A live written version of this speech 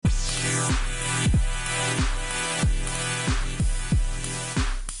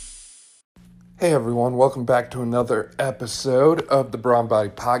Hey everyone, welcome back to another episode of the Brawn Body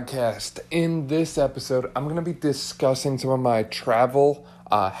Podcast. In this episode, I'm going to be discussing some of my travel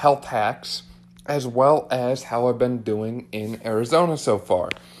health hacks, as well as how I've been doing in Arizona so far.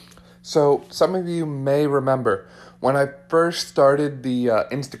 So, some of you may remember, when I first started the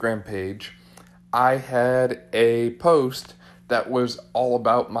Instagram page, I had a post that was all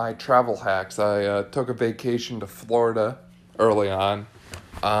about my travel hacks. I took a vacation to Florida early on.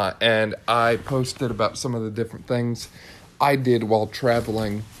 And I posted about some of the different things I did while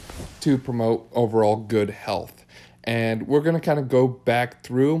traveling to promote overall good health. And we're going to kind of go back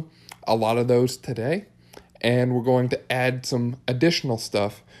through a lot of those today. And we're going to add some additional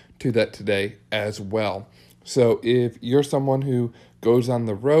stuff to that today as well. So if you're someone who goes on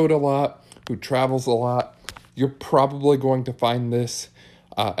the road a lot, who travels a lot, you're probably going to find this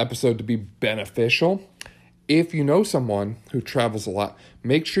episode to be beneficial. If you know someone who travels a lot,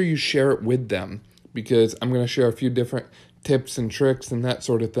 make sure you share it with them, because I'm going to share a few different tips and tricks and that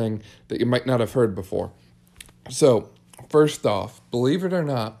sort of thing that you might not have heard before. So, first off, believe it or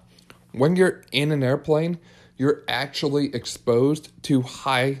not, when you're in an airplane, you're actually exposed to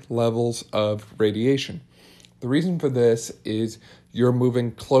high levels of radiation. The reason for this is you're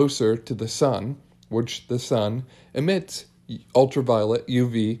moving closer to the sun, which the sun emits ultraviolet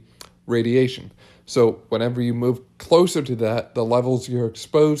UV radiation. So whenever you move closer to that, the levels you're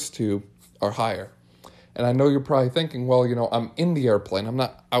exposed to are higher. And I know you're probably thinking, well, I'm in the airplane, I'm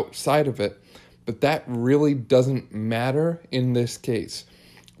not outside of it. But that really doesn't matter in this case.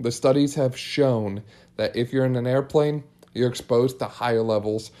 The studies have shown that if you're in an airplane, you're exposed to higher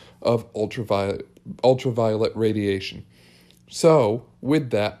levels of ultraviolet radiation. So with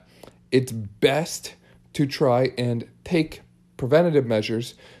that, it's best to try and take preventative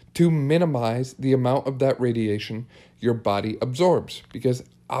measures to minimize the amount of that radiation your body absorbs. Because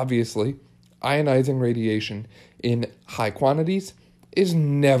obviously, ionizing radiation in high quantities is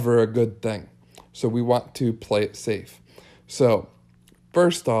never a good thing. So we want to play it safe. So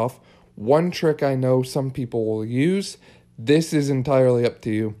first off, one trick I know some people will use, this is entirely up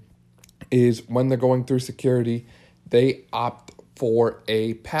to you, is when they're going through security, they opt for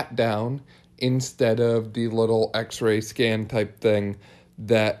a pat down instead of the little x-ray scan type thing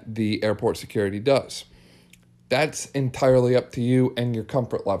that the airport security does. That's entirely up to you and your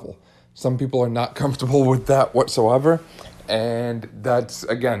comfort level. Some people are not comfortable with that whatsoever, and that's,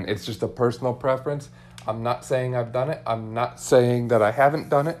 again, it's just a personal preference. I'm not saying I've done it. I'm not saying that I haven't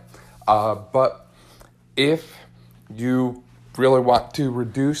done it, but if you really want to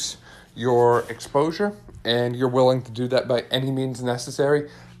reduce your exposure and you're willing to do that by any means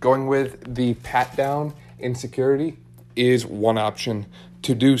necessary, going with the pat down in security is one option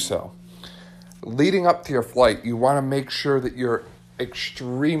to do so. Leading up to your flight, you want to make sure that you're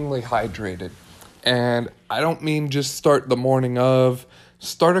extremely hydrated. And I don't mean just start the morning of,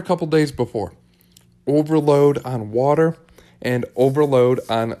 start a couple days before. Overload on water and overload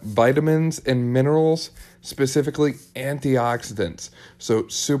on vitamins and minerals, specifically antioxidants. So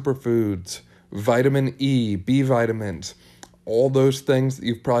superfoods, vitamin E, B vitamins, all those things that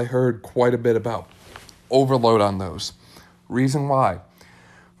you've probably heard quite a bit about. Overload on those. Reason why?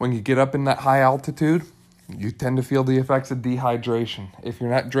 When you get up in that high altitude, you tend to feel the effects of dehydration. If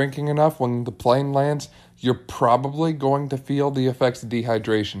you're not drinking enough when the plane lands, you're probably going to feel the effects of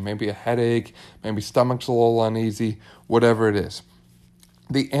dehydration. Maybe a headache, maybe stomach's a little uneasy, whatever it is.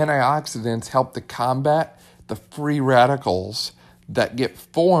 The antioxidants help to combat the free radicals that get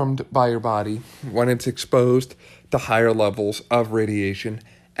formed by your body when it's exposed to higher levels of radiation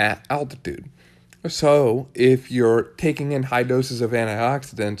at altitude. So if you're taking in high doses of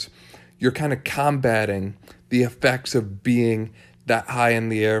antioxidants, you're kind of combating the effects of being that high in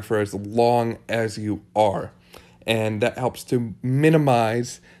the air for as long as you are. And that helps to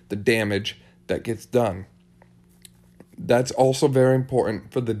minimize the damage that gets done. That's also very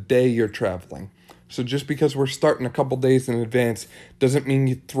important for the day you're traveling. So just because we're starting a couple days in advance doesn't mean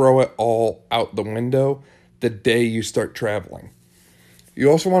you throw it all out the window the day you start traveling. You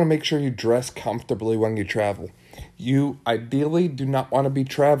also want to make sure you dress comfortably when you travel. You ideally do not want to be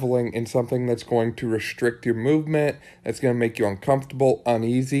traveling in something that's going to restrict your movement, that's going to make you uncomfortable,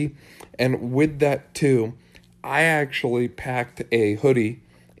 uneasy. And with that too, I actually packed a hoodie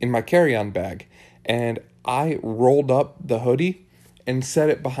in my carry-on bag, and I rolled up the hoodie and set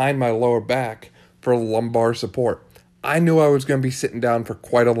it behind my lower back for lumbar support. I knew I was going to be sitting down for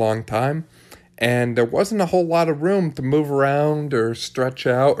quite a long time, and there wasn't a whole lot of room to move around or stretch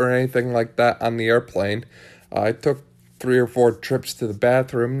out or anything like that on the airplane. I took 3 or 4 trips to the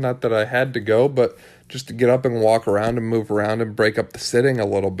bathroom, not that I had to go, but just to get up and walk around and move around and break up the sitting a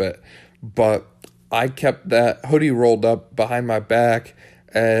little bit. But I kept that hoodie rolled up behind my back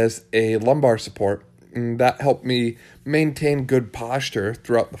as a lumbar support, and that helped me maintain good posture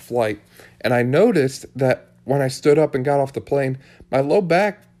throughout the flight. And I noticed that when I stood up and got off the plane, my low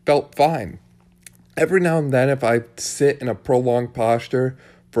back felt fine. Every now and then, if I sit in a prolonged posture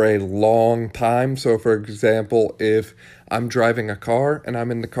for a long time, so for example, if I'm driving a car and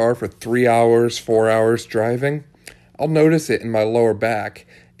I'm in the car for 3 hours, 4 hours driving, I'll notice it in my lower back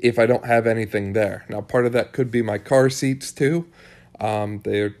if I don't have anything there. Now, part of that could be my car seats too.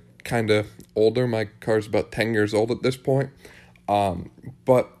 They're kind of older. My car's about 10 years old at this point.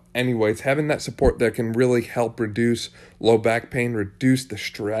 But anyways, having that support there can really help reduce low back pain, reduce the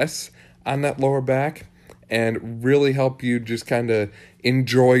stress on that lower back, and really help you just kind of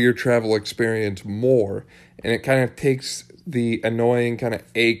enjoy your travel experience more. And it kind of takes the annoying kind of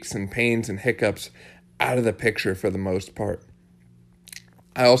aches and pains and hiccups out of the picture for the most part.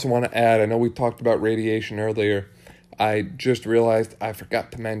 I also want to add, I know we talked about radiation earlier. I just realized I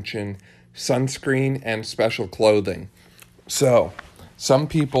forgot to mention sunscreen and special clothing. So, some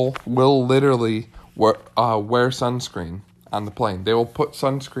people will literally wear sunscreen on the plane. They will put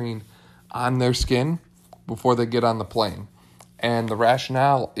sunscreen on their skin before they get on the plane. And the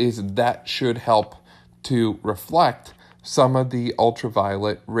rationale is that should help to reflect some of the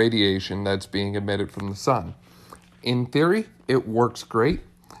ultraviolet radiation that's being emitted from the sun. In theory, it works great.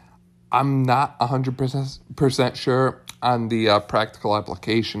 I'm not 100% sure on the practical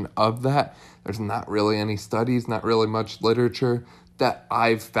application of that. There's not really any studies, not really much literature that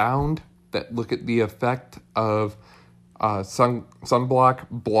I've found that look at the effect of sunblock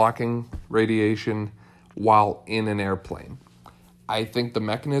blocking radiation while in an airplane. I think the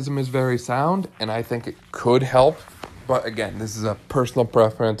mechanism is very sound, and I think it could help. But again, this is a personal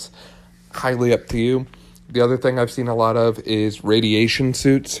preference, highly up to you. The other thing I've seen a lot of is radiation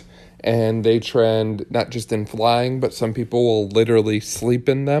suits, and they trend not just in flying, but some people will literally sleep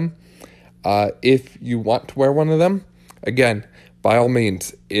in them. If you want to wear one of them, again, by all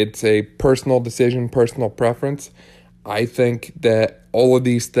means, it's a personal decision, personal preference. I think that all of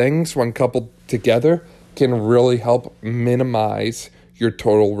these things, when coupled together, can really help minimize your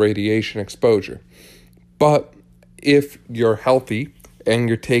total radiation exposure. But if you're healthy and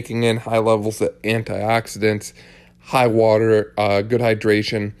you're taking in high levels of antioxidants, high water, good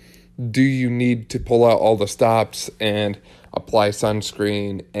hydration, do you need to pull out all the stops and apply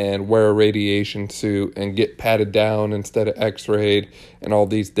sunscreen and wear a radiation suit and get patted down instead of x-rayed and all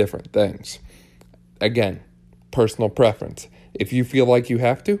these different things? Again, personal preference. If you feel like you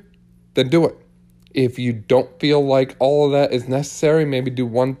have to, then do it. If you don't feel like all of that is necessary, maybe do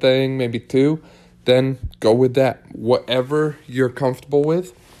one thing, maybe two, then go with that. Whatever you're comfortable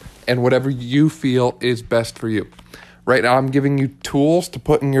with and whatever you feel is best for you. Right now, I'm giving you tools to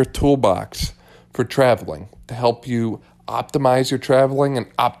put in your toolbox for traveling to help you optimize your traveling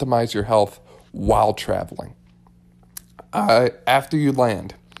and optimize your health while traveling. After you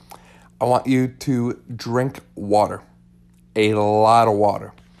land, I want you to drink water, a lot of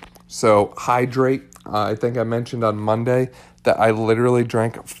water. So hydrate. I think I mentioned on Monday that I literally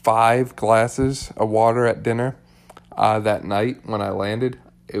drank 5 glasses of water at dinner that night when I landed.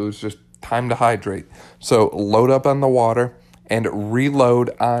 It was just time to hydrate. So load up on the water and reload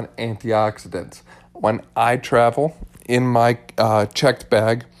on antioxidants. When I travel, in my checked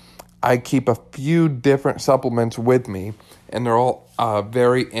bag, I keep a few different supplements with me, and they're all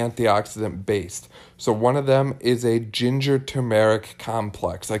very antioxidant based. So one of them is a ginger turmeric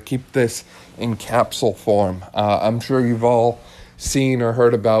complex. I keep this in capsule form. I'm sure you've all seen or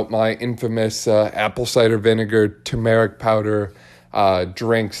heard about my infamous apple cider vinegar turmeric powder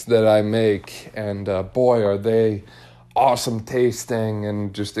drinks that I make, and boy, are they awesome tasting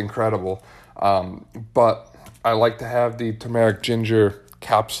and just incredible. But I like to have the turmeric ginger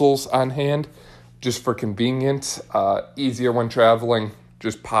capsules on hand just for convenience, easier when traveling.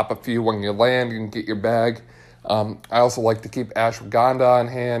 Just pop a few when you land and get your bag. I also like to keep ashwagandha on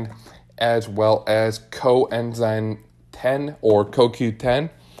hand, as well as coenzyme 10 or CoQ10.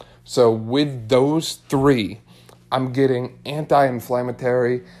 So with those 3, I'm getting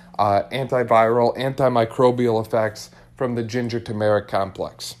anti-inflammatory, antiviral, antimicrobial effects from the ginger turmeric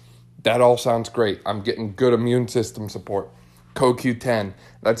complex. That all sounds great. I'm getting good immune system support. CoQ10,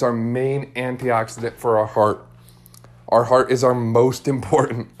 that's our main antioxidant for our heart. Our heart is our most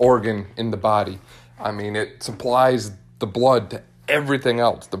important organ in the body. I mean, it supplies the blood to everything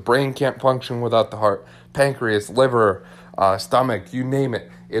else. The brain can't function without the heart. Pancreas, liver, stomach, you name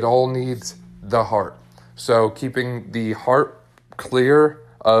it. It all needs the heart. So keeping the heart clear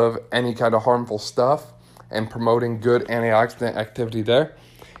of any kind of harmful stuff and promoting good antioxidant activity there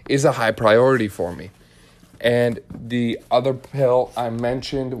is a high priority for me. And the other pill I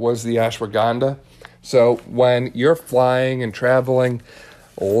mentioned was the ashwagandha. So when you're flying and traveling,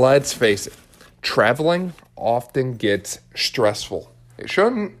 let's face it, traveling often gets stressful. It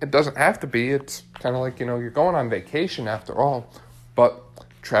shouldn't. It doesn't have to be. It's kind of like, you're going on vacation after all. But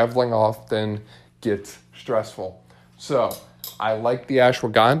traveling often gets stressful. So I like the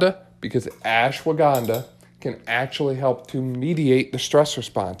ashwagandha because ashwagandha can actually help to mediate the stress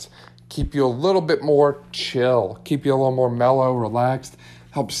response. Keep you a little bit more chill. Keep you a little more mellow, relaxed.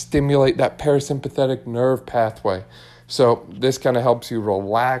 Help stimulate that parasympathetic nerve pathway. So this kind of helps you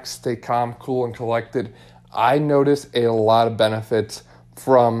relax, stay calm, cool, and collected. I notice a lot of benefits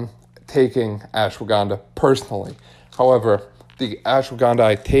from taking ashwagandha personally. However, the ashwagandha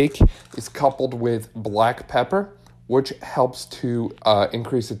I take is coupled with black pepper, which helps to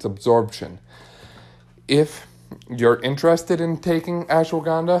increase its absorption. If you're interested in taking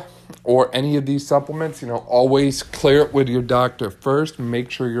ashwagandha or any of these supplements, always clear it with your doctor first.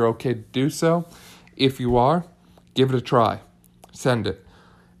 Make sure you're okay to do so. If you are, give it a try. Send it.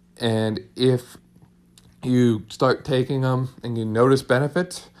 And if you start taking them and you notice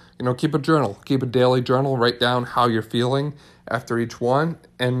benefits, keep a journal. Keep a daily journal. Write down how you're feeling after each one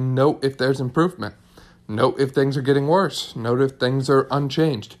and note if there's improvement. Note if things are getting worse. Note if things are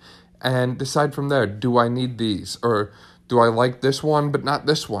unchanged. And decide from there, do I need these? Or do I like this one but not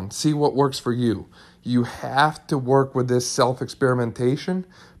this one? See what works for you. You have to work with this self-experimentation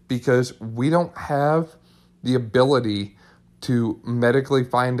because we don't have the ability to medically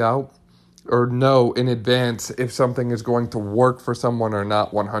find out or know in advance if something is going to work for someone or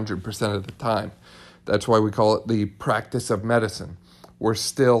not 100% of the time. That's why we call it the practice of medicine. We're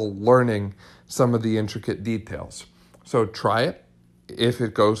still learning some of the intricate details. So try it. If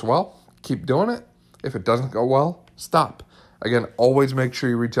it goes well, keep doing it. If it doesn't go well, stop. Again, always make sure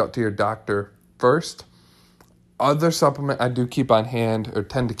you reach out to your doctor first. Other supplement I do keep on hand or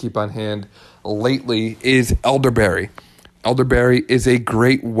tend to keep on hand lately is elderberry. Elderberry is a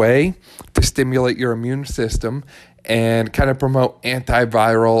great way to stimulate your immune system and kind of promote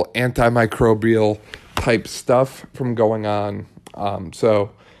antiviral, antimicrobial type stuff from going on.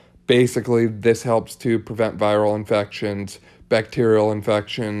 So basically, this helps to prevent viral infections, bacterial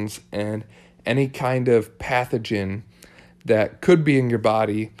infections, and any kind of pathogen that could be in your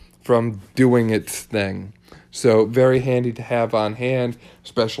body from doing its thing. So very handy to have on hand,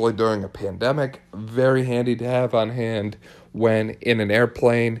 especially during a pandemic. Very handy to have on hand when in an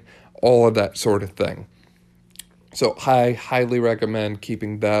airplane, all of that sort of thing. So I highly recommend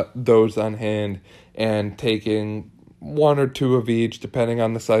keeping those on hand and taking one or two of each, depending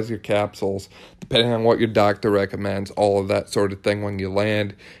on the size of your capsules, depending on what your doctor recommends, all of that sort of thing when you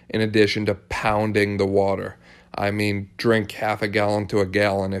land, in addition to pounding the water. I mean, drink half a gallon to a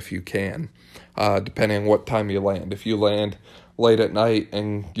gallon if you can, depending on what time you land. If you land late at night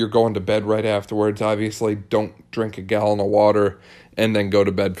and you're going to bed right afterwards, obviously don't drink a gallon of water and then go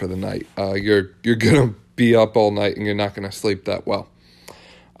to bed for the night. You're going to be up all night and you're not going to sleep that well.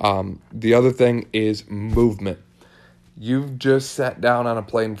 The other thing is movement. You've just sat down on a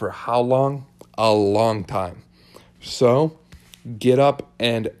plane for how long? A long time. So get up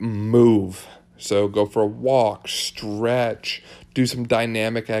and move. So go for a walk, stretch, do some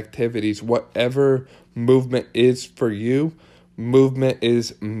dynamic activities. Whatever movement is for you, movement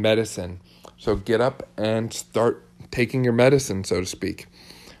is medicine. So get up and start taking your medicine, so to speak.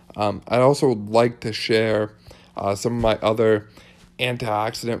 I'd also like to share some of my other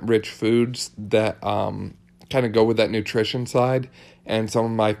antioxidant-rich foods that kind of go with that nutrition side, and some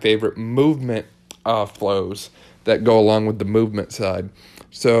of my favorite movement flows that go along with the movement side.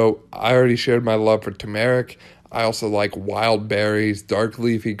 So I already shared my love for turmeric. I also like wild berries, dark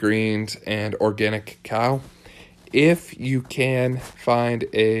leafy greens, and organic cacao. If you can find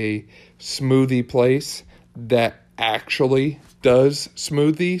a smoothie place that actually does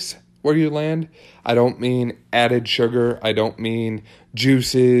smoothies where you land, I don't mean added sugar, I don't mean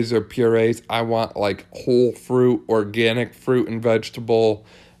juices or purees. I want like whole fruit, organic fruit and vegetable,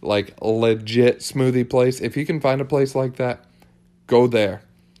 like legit smoothie place. If you can find a place like that, go there.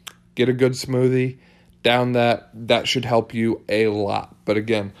 Get a good smoothie. Down that should help you a lot. But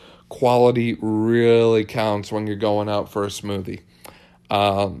again, quality really counts when you're going out for a smoothie.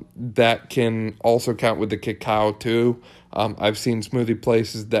 That can also count with the cacao too. I've seen smoothie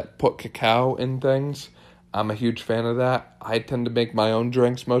places that put cacao in things. I'm a huge fan of that. I tend to make my own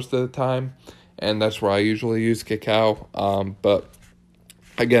drinks most of the time, and that's where I usually use cacao. But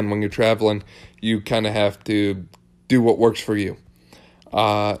again, when you're traveling, you kind of have to do what works for you.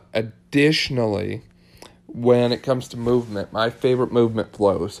 Additionally, when it comes to movement, my favorite movement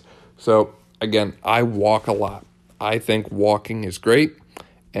flows. So again, I walk a lot. I think walking is great,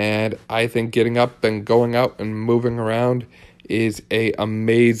 and I think getting up and going out and moving around is an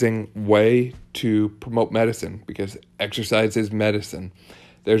amazing way to promote medicine, because exercise is medicine.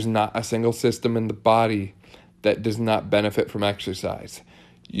 There's not a single system in the body that does not benefit from exercise.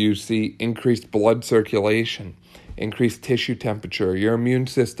 You see increased blood circulation, increased tissue temperature, your immune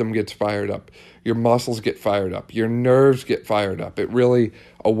system gets fired up, your muscles get fired up, your nerves get fired up. It really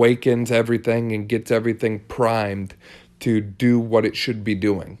awakens everything and gets everything primed to do what it should be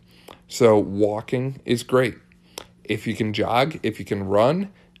doing. So walking is great. If you can jog, if you can run,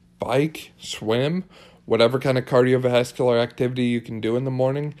 bike, swim, whatever kind of cardiovascular activity you can do in the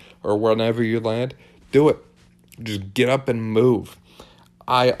morning or whenever you land, do it. Just get up and move.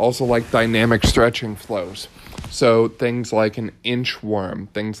 I also like dynamic stretching flows. So things like an inchworm,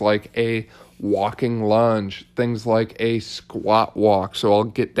 things like a walking lunge, things like a squat walk. So I'll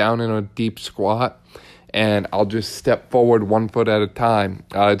get down in a deep squat and I'll just step forward 1 foot at a time.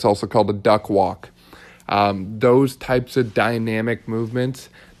 It's also called a duck walk. Those types of dynamic movements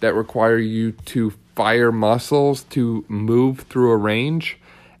that require you to fire muscles to move through a range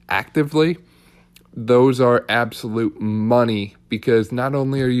actively, those are absolute money, because not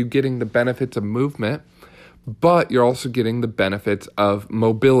only are you getting the benefits of movement, but you're also getting the benefits of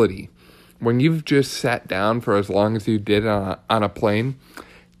mobility. When you've just sat down for as long as you did on a plane,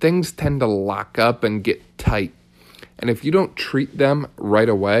 things tend to lock up and get tight. And if you don't treat them right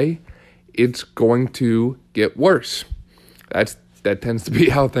away, it's going to get worse. That tends to be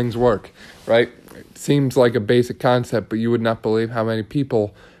how things work, right? It seems like a basic concept, but you would not believe how many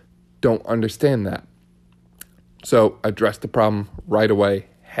people don't understand that. So address the problem right away,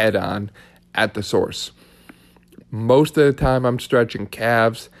 head on, at the source. Most of the time I'm stretching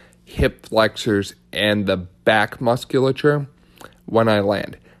calves, hip flexors, and the back musculature when I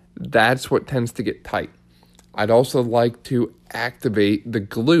land. That's what tends to get tight. I'd also like to activate the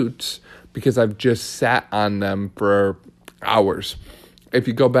glutes because I've just sat on them for hours. If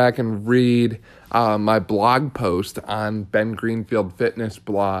you go back and read my blog post on Ben Greenfield Fitness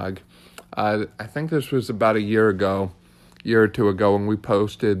blog, I think this was about a year or two ago when we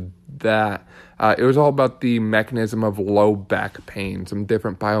posted that. It was all about the mechanism of low back pain, some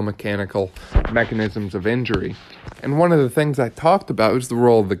different biomechanical mechanisms of injury. And one of the things I talked about was the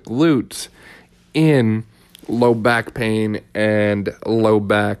role of the glutes in low back pain and low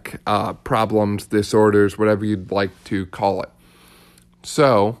back problems, disorders, whatever you'd like to call it.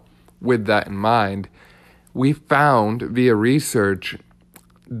 So, with that in mind, we found via research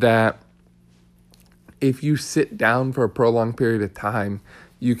that if you sit down for a prolonged period of time,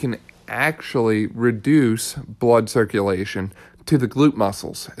 you can actually reduce blood circulation to the glute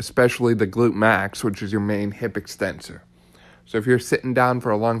muscles, especially the glute max, which is your main hip extensor. So if you're sitting down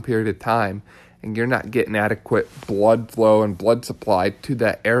for a long period of time and you're not getting adequate blood flow and blood supply to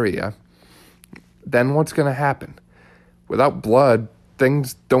that area, then what's going to happen? Without blood,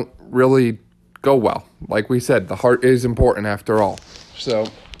 things don't really go well. Like we said, the heart is important after all. So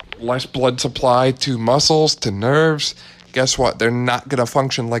less blood supply to muscles, to nerves, guess what? They're not going to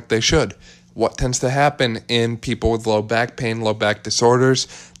function like they should. What tends to happen in people with low back pain, low back disorders,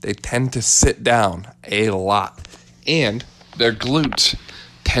 they tend to sit down a lot. And their glutes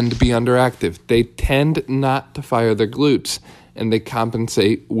tend to be underactive. They tend not to fire their glutes, and they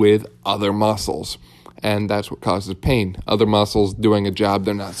compensate with other muscles. And that's what causes pain. Other muscles doing a job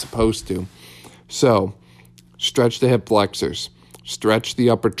they're not supposed to. So, stretch the hip flexors, stretch the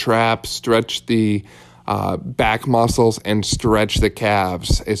upper traps, stretch the back muscles, and stretch the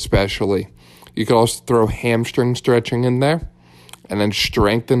calves especially. You can also throw hamstring stretching in there, and then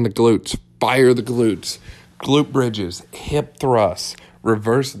strengthen the glutes, fire the glutes, glute bridges, hip thrusts,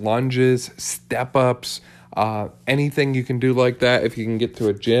 reverse lunges, step-ups, anything you can do like that if you can get to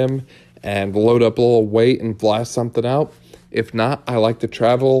a gym and load up a little weight and blast something out. If not, I like to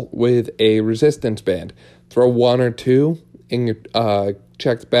travel with a resistance band. Throw one or two in your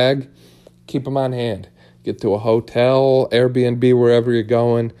checked bag, keep them on hand. Get to a hotel, Airbnb, wherever you're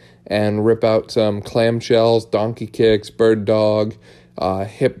going, and rip out some clamshells, donkey kicks, bird dog,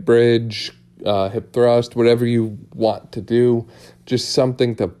 hip bridge, hip thrust, whatever you want to do. Just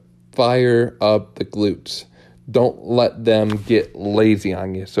something to fire up the glutes. Don't let them get lazy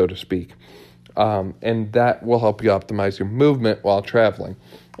on you, so to speak. And that will help you optimize your movement while traveling.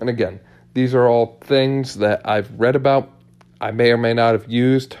 And again, these are all things that I've read about. I may or may not have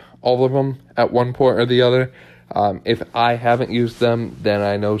used all of them at one point or the other. If I haven't used them, then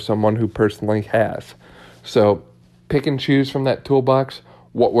I know someone who personally has. So pick and choose from that toolbox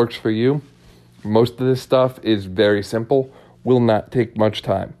what works for you. Most of this stuff is very simple, will not take much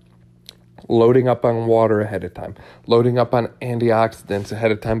time. Loading up on water ahead of time, loading up on antioxidants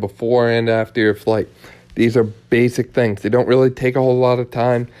ahead of time before and after your flight. These are basic things. They don't really take a whole lot of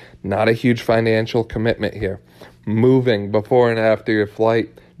time, not a huge financial commitment here. Moving before and after your flight,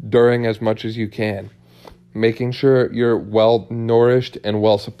 during as much as you can. Making sure you're well nourished and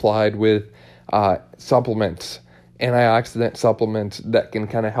well supplied with supplements, antioxidant supplements that can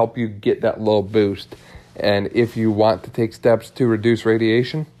kind of help you get that little boost. And if you want to take steps to reduce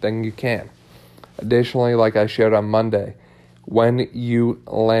radiation, then you can. Additionally, like I shared on Monday, when you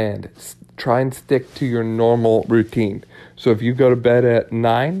land, try and stick to your normal routine. So if you go to bed at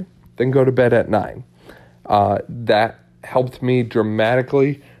 9, then go to bed at 9. That helped me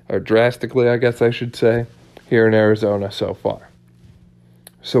drastically, I guess I should say, here in Arizona so far.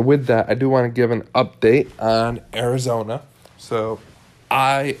 So with that, I do want to give an update on Arizona. So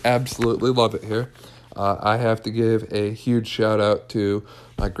I absolutely love it here. I have to give a huge shout out to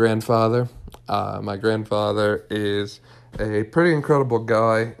my grandfather. My grandfather is a pretty incredible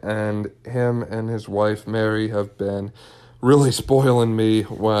guy, and him and his wife, Mary, have been really spoiling me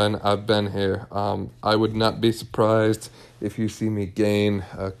when I've been here. I would not be surprised if you see me gain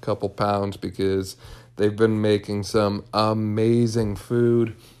a couple pounds because they've been making some amazing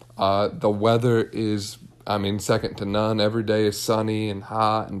food. The weather is, second to none. Every day is sunny and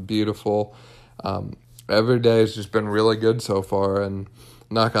hot and beautiful. Every day has just been really good so far, and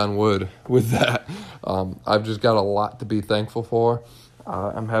knock on wood with that. I've just got a lot to be thankful for.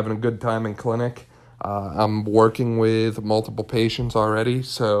 I'm having a good time in clinic. I'm working with multiple patients already,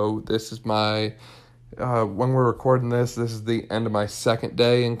 so this is when we're recording this is the end of my second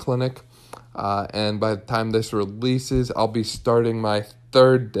day in clinic. And by the time this releases, I'll be starting my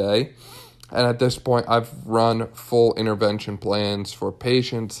third day. And at this point, I've run full intervention plans for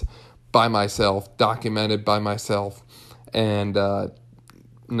patients by myself, documented by myself. And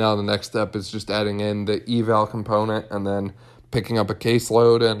now the next step is just adding in the eval component and then picking up a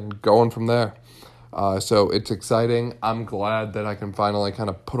caseload and going from there. So it's exciting. I'm glad that I can finally kind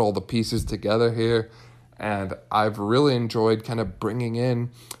of put all the pieces together here. And I've really enjoyed kind of bringing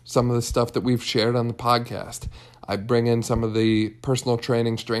in some of the stuff that we've shared on the podcast. I bring in some of the personal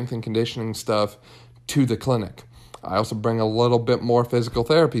training, strength and conditioning stuff to the clinic. I also bring a little bit more physical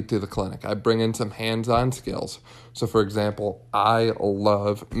therapy to the clinic. I bring in some hands-on skills. So, for example, I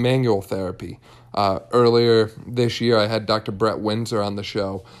love manual therapy. Earlier this year, I had Dr. Brett Windsor on the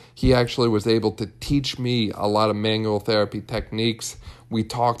show. He actually was able to teach me a lot of manual therapy techniques. We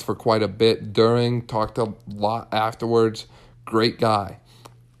talked for quite a bit talked a lot afterwards. Great guy.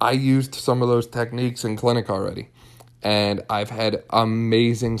 I used some of those techniques in clinic already, and I've had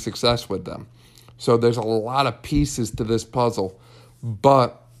amazing success with them. So there's a lot of pieces to this puzzle,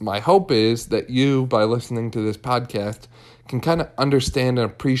 but my hope is that you, by listening to this podcast, can kind of understand and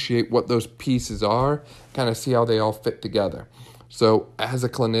appreciate what those pieces are, kind of see how they all fit together. So as a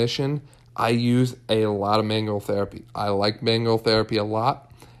clinician, I use a lot of manual therapy. I like manual therapy a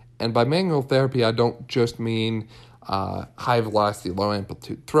lot. And by manual therapy, I don't just mean high velocity, low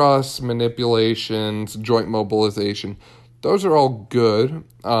amplitude thrusts, manipulations, joint mobilization. Those are all good.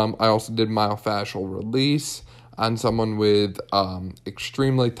 I also did myofascial release on someone with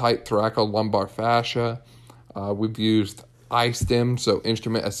extremely tight thoracolumbar fascia. We've used iStim, so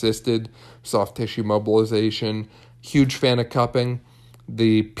instrument-assisted soft tissue mobilization. Huge fan of cupping.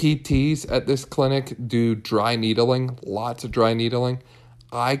 The PTs at this clinic do dry needling, lots of dry needling.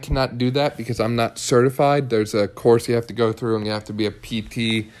 I cannot do that because I'm not certified. There's a course you have to go through, and you have to be a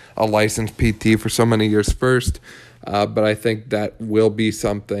PT, a licensed PT for so many years first. But I think that will be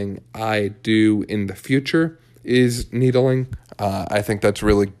something I do in the future, is needling. I think that's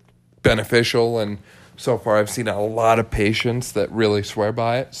really beneficial, and so far I've seen a lot of patients that really swear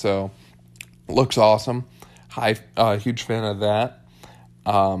by it, so looks awesome. Huge fan of that.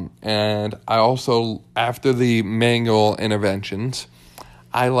 And I also, after the manual interventions,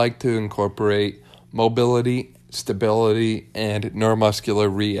 I like to incorporate mobility, stability, and neuromuscular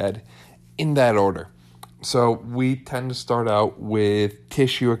re-ed in that order. So we tend to start out with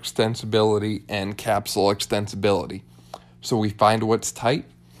tissue extensibility and capsule extensibility. So we find what's tight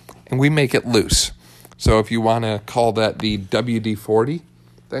and we make it loose. So if you want to call that the WD-40,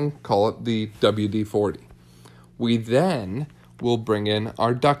 then call it the WD-40. We then will bring in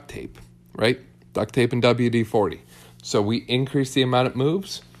our duct tape, right? Duct tape and WD-40. So we increase the amount it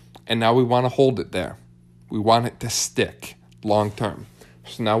moves, and now we want to hold it there. We want it to stick long term.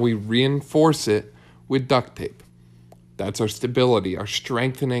 So now we reinforce it with duct tape. That's our stability, our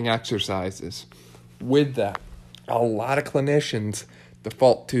strengthening exercises. With that, a lot of clinicians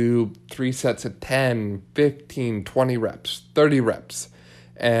default to 3 sets of 10, 15, 20 reps, 30 reps.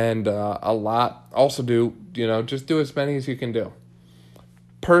 And a lot. Also just do as many as you can do.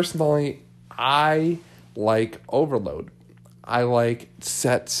 Personally, I like overload. I like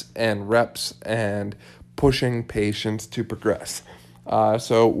sets and reps and pushing patients to progress.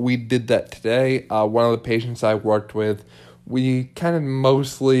 So we did that today. One of the patients I worked with, we kind of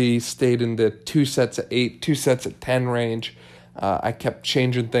mostly stayed in the 2 sets of 8, 2 sets of 10 range. I kept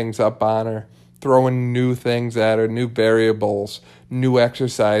changing things up on her, throwing new things at her, new variables, new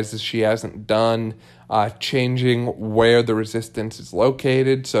exercises she hasn't done, changing where the resistance is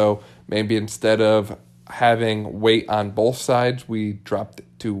located. So maybe instead of having weight on both sides, we dropped it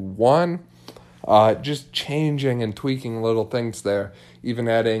to 1. Just changing and tweaking little things there, even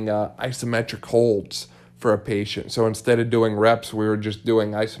adding isometric holds for a patient. So instead of doing reps, we were just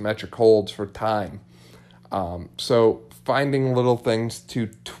doing isometric holds for time. So finding little things to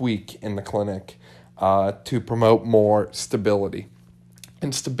tweak in the clinic to promote more stability.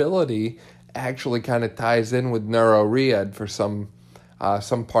 And stability actually kind of ties in with neuro-re-ed for some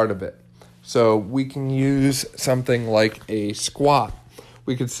part of it. So we can use something like a squat.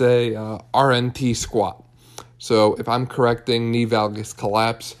 We could say RNT squat. So if I'm correcting knee valgus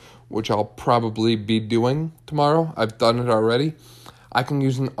collapse, which I'll probably be doing tomorrow, I've done it already, I can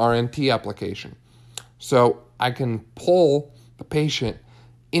use an RNT application. So I can pull the patient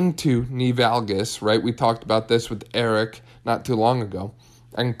into knee valgus, right? We talked about this with Eric not too long ago.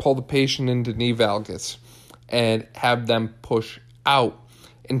 I can pull the patient into knee valgus and have them push out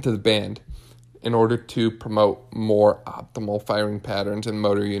into the band in order to promote more optimal firing patterns and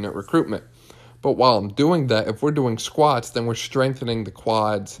motor unit recruitment. But while I'm doing that, if we're doing squats, then we're strengthening the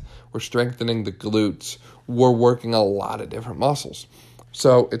quads, we're strengthening the glutes, we're working a lot of different muscles.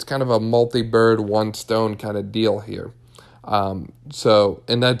 So it's kind of a multi-bird, one stone kind of deal here. And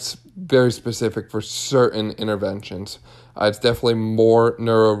that's very specific for certain interventions. It's definitely more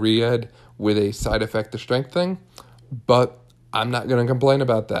neuro-re-ed with a side effect of strengthening, but I'm not going to complain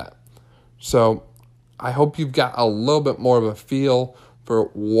about that. So I hope you've got a little bit more of a feel for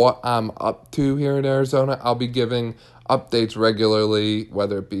what I'm up to here in Arizona. I'll be giving updates regularly,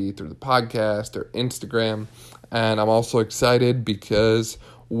 whether it be through the podcast or Instagram. And I'm also excited because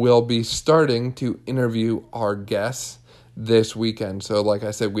we'll be starting to interview our guests this weekend. So like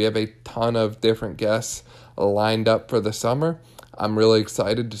I said, we have a ton of different guests lined up for the summer. I'm really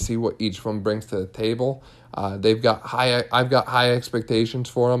excited to see what each one brings to the table. I've got high expectations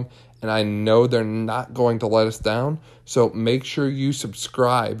for them, and I know they're not going to let us down. So make sure you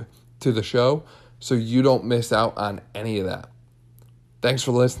subscribe to the show so you don't miss out on any of that. Thanks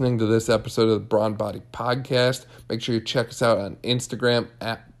for listening to this episode of the Brawn Body Podcast. Make sure you check us out on Instagram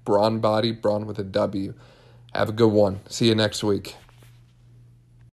at Brawn Body, Brawn with a W. Have a good one. See you next week.